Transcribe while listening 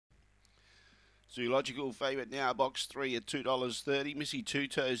Zoological favourite now, box 3 at $2.30. Missy Two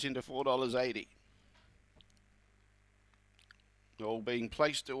Toes into $4.80. All being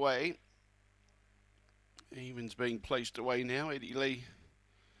placed away. Evens being placed away now. Eddie Lee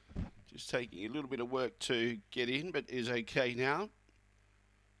just taking a little bit of work to get in, but is okay now.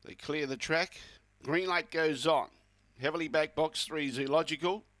 They clear the track. Green light goes on. Heavily back box 3,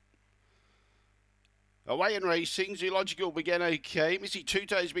 Zoological. Away and racing. Zoological began okay. Missy Two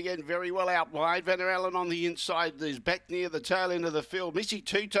Toes began very well out wide. Van der Allen on the inside. There's back near the tail end of the field. Missy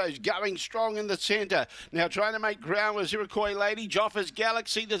Two Toes going strong in the centre. Now trying to make ground with Iroquois Lady. Joffa's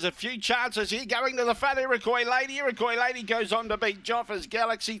Galaxy. There's a few chances here. Going to the front, Iroquois Lady. Iroquois Lady goes on to beat Joffa's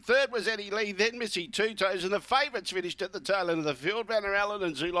Galaxy. Third was Eddie Lee. Then Missy Two Toes. And the favourites finished at the tail end of the field. Van der Allen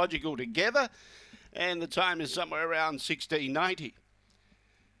and Zoological together. And the time is somewhere around 16:90.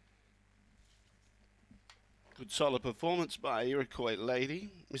 Good solid performance by Iroquois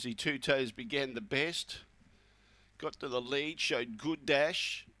Lady. Missy Two Toes began the best. Got to the lead, showed good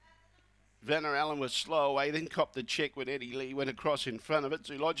dash. Van der Allen was slow away, then copped the check when Eddie Lee went across in front of it.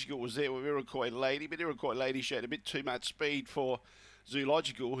 Zoological was there with Iroquois Lady, but Iroquois Lady showed a bit too much speed for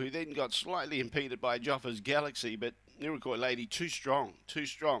Zoological, who then got slightly impeded by Joffa's Galaxy, but Iroquois Lady too strong, too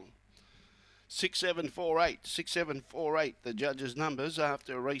strong. 6-7-4-8, 6-7-4-8, the judges' numbers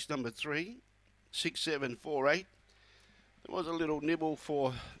after race number 3. 6-7-4-8. There was a little nibble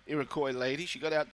for Iroquois Lady. She got out